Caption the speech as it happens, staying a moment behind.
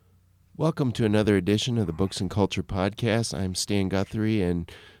Welcome to another edition of the Books and Culture Podcast. I'm Stan Guthrie, and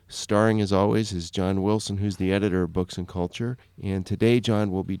starring as always is John Wilson, who's the editor of Books and Culture. And today,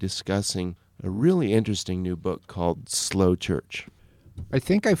 John will be discussing a really interesting new book called Slow Church. I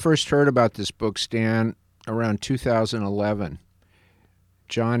think I first heard about this book, Stan, around 2011.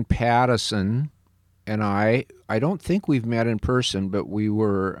 John Pattison and I don't think we've met in person, but we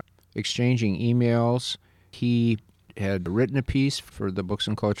were exchanging emails. He had written a piece for the Books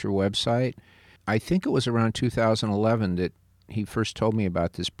and Culture website. I think it was around 2011 that he first told me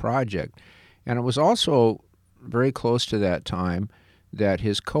about this project. And it was also very close to that time that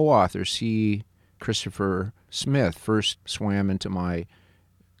his co-author, C. Christopher Smith, first swam into my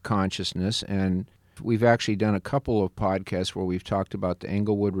consciousness. And we've actually done a couple of podcasts where we've talked about the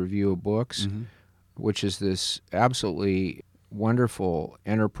Englewood Review of Books, which is this absolutely wonderful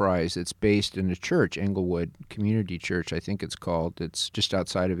enterprise that's based in a church, Englewood Community Church, I think it's called. It's just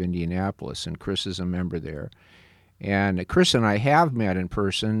outside of Indianapolis, and Chris is a member there. And Chris and I have met in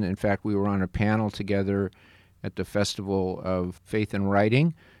person. In fact, we were on a panel together at the Festival of Faith and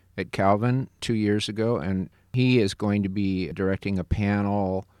Writing at Calvin 2 years ago, and he is going to be directing a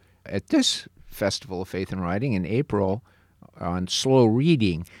panel at this Festival of Faith and Writing in April on slow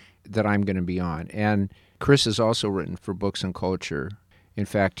reading that I'm going to be on. And Chris has also written for Books and Culture. In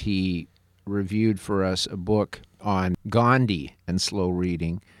fact, he reviewed for us a book on Gandhi and slow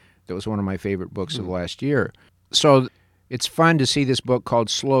reading. That was one of my favorite books of last year. So it's fun to see this book called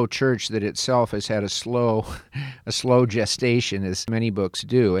Slow Church that itself has had a slow gestation, as many books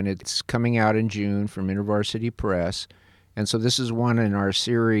do, and it's coming out in June from InterVarsity Press. And so this is one in our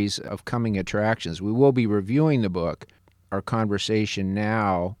series of coming attractions. We will be reviewing the book. Our conversation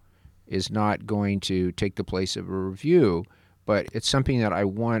now is not going to take the place of a review, but it's something that I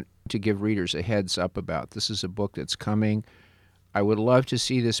want to give readers a heads up about. This is a book that's coming. I would love to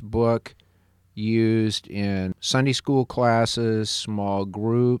see this book used in Sunday school classes, small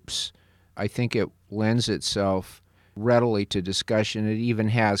groups. I think it lends itself readily to discussion. It even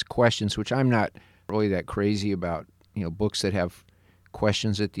has questions, which I'm not really that crazy about, books that have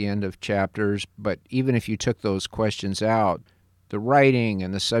questions at the end of chapters. But even if you took those questions out, the writing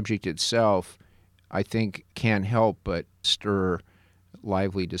and the subject itself, I think, can't help but stir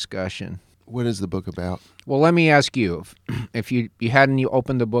lively discussion. What is the book about? Well, let me ask you, if you hadn't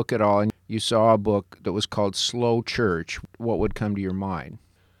opened the book at all and you saw a book that was called Slow Church, what would come to your mind?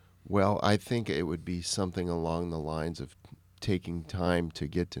 Well, I think it would be something along the lines of taking time to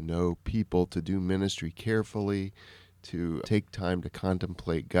get to know people, to do ministry carefully, to take time to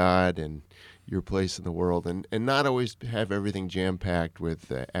contemplate God and your place in the world, and not always have everything jam-packed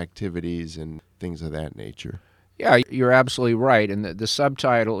with activities and things of that nature. Yeah, you're absolutely right. And the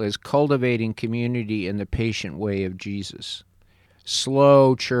subtitle is Cultivating Community in the Patient Way of Jesus.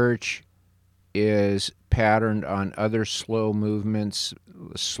 Slow Church is patterned on other slow movements,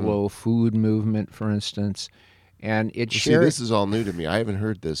 the slow food movement, for instance. And it shares. See, this is all new to me. I haven't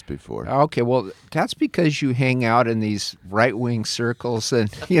heard this before. Okay, well, that's because you hang out in these right-wing circles, and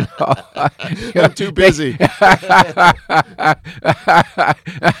I'm too busy.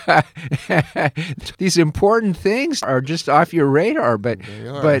 These important things are just off your radar, but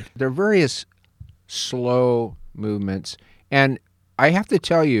there are various slow movements. And I have to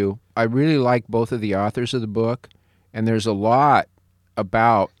tell you, I really like both of the authors of the book, and there's a lot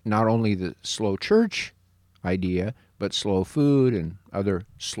about not only the slow church idea, but slow food and other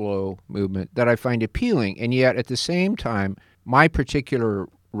slow movement that I find appealing. And yet, at the same time, my particular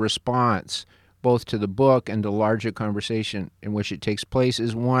response, both to the book and the larger conversation in which it takes place,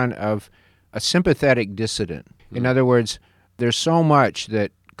 is one of a sympathetic dissident. In other words, there's so much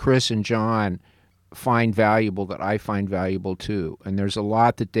that Chris and John find valuable that I find valuable too. And there's a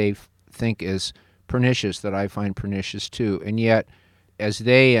lot that they think is pernicious that I find pernicious too. And yet, as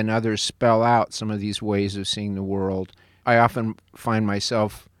they and others spell out some of these ways of seeing the world, I often find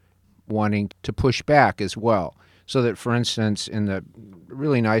myself wanting to push back as well. So that, for instance, in the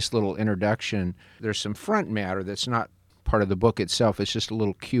really nice little introduction, there's some front matter that's not part of the book itself. It's just a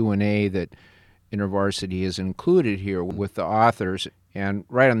little Q&A that InterVarsity has included here with the authors. And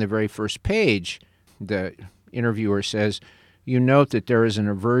right on the very first page, the interviewer says, "You note that there is an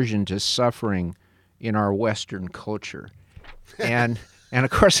aversion to suffering in our Western culture." And of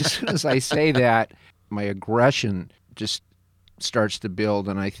course, as soon as I say that, my aggression just starts to build,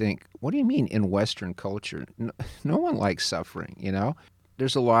 and I think, what do you mean in Western culture? No one likes suffering,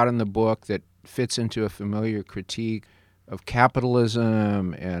 There's a lot in the book that fits into a familiar critique of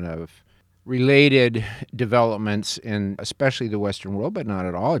capitalism and of related developments in especially the Western world, but not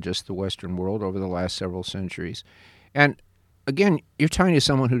at all just the Western world over the last several centuries. And again, you're talking to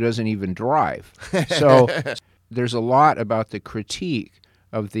someone who doesn't even drive. So there's a lot about the critique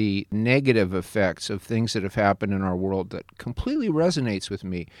of the negative effects of things that have happened in our world that completely resonates with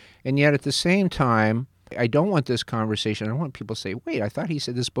me. And yet at the same time, I don't want this conversation. I don't want people to say, wait, I thought he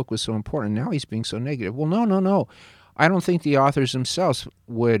said this book was so important. Now he's being so negative. Well, no. I don't think the authors themselves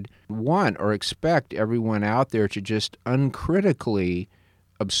would want or expect everyone out there to just uncritically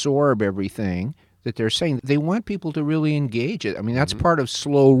absorb everything that they're saying. They want people to really engage it. I mean, that's part of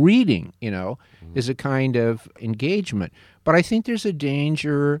slow reading, is a kind of engagement. But I think there's a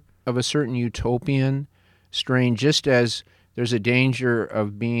danger of a certain utopian strain, just as there's a danger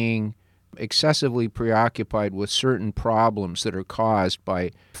of being excessively preoccupied with certain problems that are caused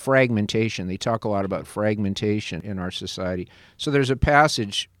by fragmentation. They talk a lot about fragmentation in our society. So there's a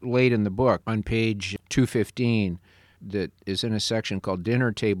passage late in the book on page 215 that is in a section called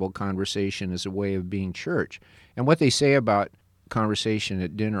Dinner Table Conversation as a Way of Being Church. And what they say about conversation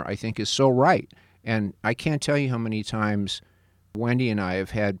at dinner, I think, is so right. And I can't tell you how many times Wendy and I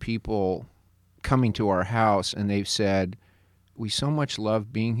have had people coming to our house and they've said, we so much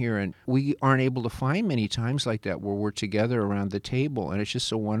love being here, and we aren't able to find many times like that where we're together around the table, and it's just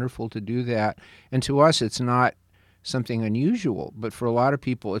so wonderful to do that. And to us, it's not something unusual, but for a lot of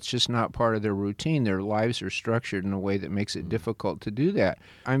people, it's just not part of their routine. Their lives are structured in a way that makes it difficult to do that.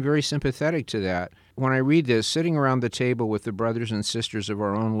 I'm very sympathetic to that. When I read this, sitting around the table with the brothers and sisters of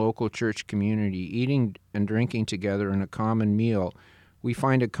our own local church community, eating and drinking together in a common meal, we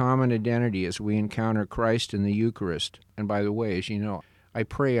find a common identity as we encounter Christ in the Eucharist. And by the way, as you know, I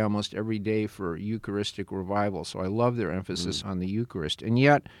pray almost every day for Eucharistic revival, so I love their emphasis on the Eucharist. And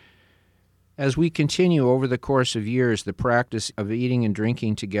yet, as we continue over the course of years the practice of eating and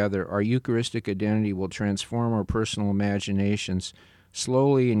drinking together, our Eucharistic identity will transform our personal imaginations,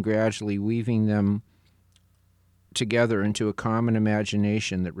 slowly and gradually weaving them together into a common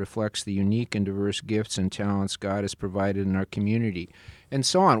imagination that reflects the unique and diverse gifts and talents God has provided in our community, and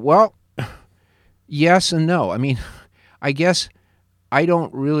so on. Well, yes and no. I mean, I guess I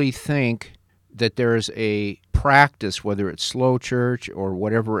don't really think that there's a practice, whether it's slow church or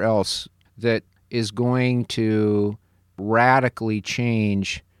whatever else, that is going to radically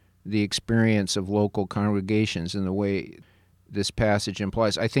change the experience of local congregations in the way this passage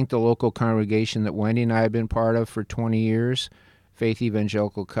implies. I think the local congregation that Wendy and I have been part of for 20 years, Faith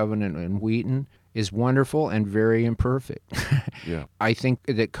Evangelical Covenant in Wheaton, is wonderful and very imperfect. Yeah. I think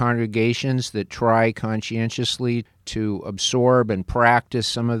that congregations that try conscientiously to absorb and practice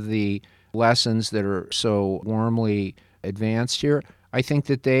some of the lessons that are so warmly advanced here, I think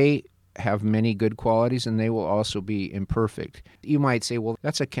that they have many good qualities and they will also be imperfect. You might say, well,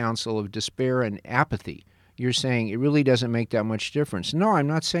 that's a counsel of despair and apathy. You're saying it really doesn't make that much difference. No, I'm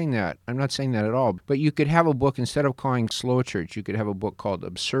not saying that. I'm not saying that at all. But you could have a book, instead of calling Slow Church, you could have a book called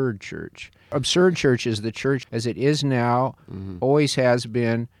Absurd Church. Absurd Church is the church as it is now, always has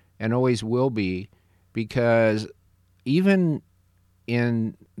been, and always will be, because even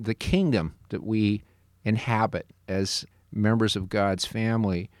in the kingdom that we inhabit as members of God's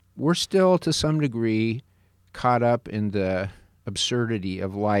family, we're still to some degree caught up in the absurdity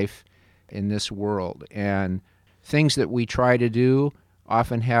of life in this world. And things that we try to do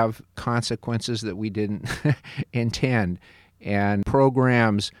often have consequences that we didn't intend. And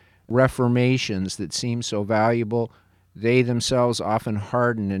programs, reformations that seem so valuable, they themselves often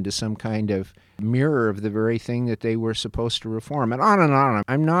harden into some kind of mirror of the very thing that they were supposed to reform. And on and on.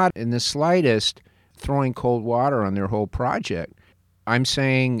 I'm not in the slightest throwing cold water on their whole project. I'm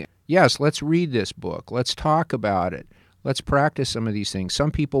saying, yes, let's read this book. Let's talk about it. Let's practice some of these things.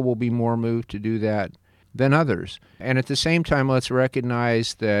 Some people will be more moved to do that than others. And at the same time, let's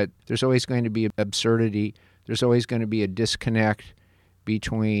recognize that there's always going to be absurdity. There's always going to be a disconnect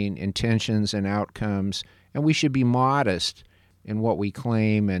between intentions and outcomes. And we should be modest in what we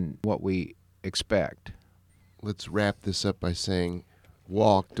claim and what we expect. Let's wrap this up by saying,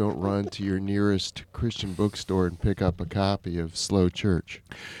 walk, don't run to your nearest Christian bookstore and pick up a copy of Slow Church.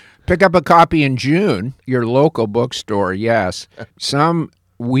 Pick up a copy in June, your local bookstore, yes. Some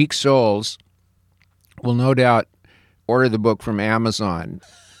weak souls will no doubt order the book from Amazon,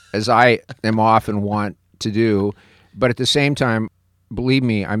 as I am often want to do. But at the same time, believe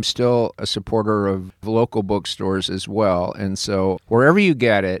me, I'm still a supporter of local bookstores as well. And so wherever you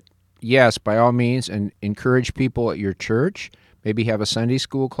get it, yes, by all means, and encourage people at your church, maybe have a Sunday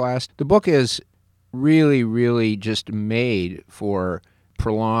school class. The book is really, really just made for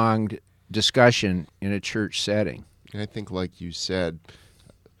prolonged discussion in a church setting. I think, like you said,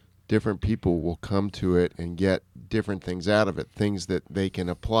 different people will come to it and get different things out of it, things that they can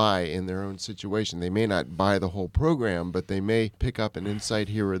apply in their own situation. They may not buy the whole program, but they may pick up an insight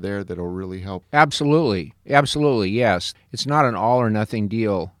here or there that'll really help. Absolutely. Absolutely, yes. It's not an all or nothing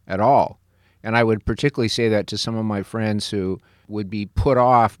deal at all. And I would particularly say that to some of my friends who would be put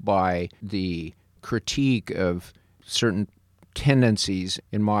off by the critique of certain tendencies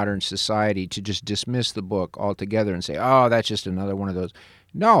in modern society to just dismiss the book altogether and say, oh, that's just another one of those.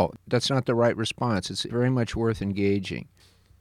 No, that's not the right response. It's very much worth engaging.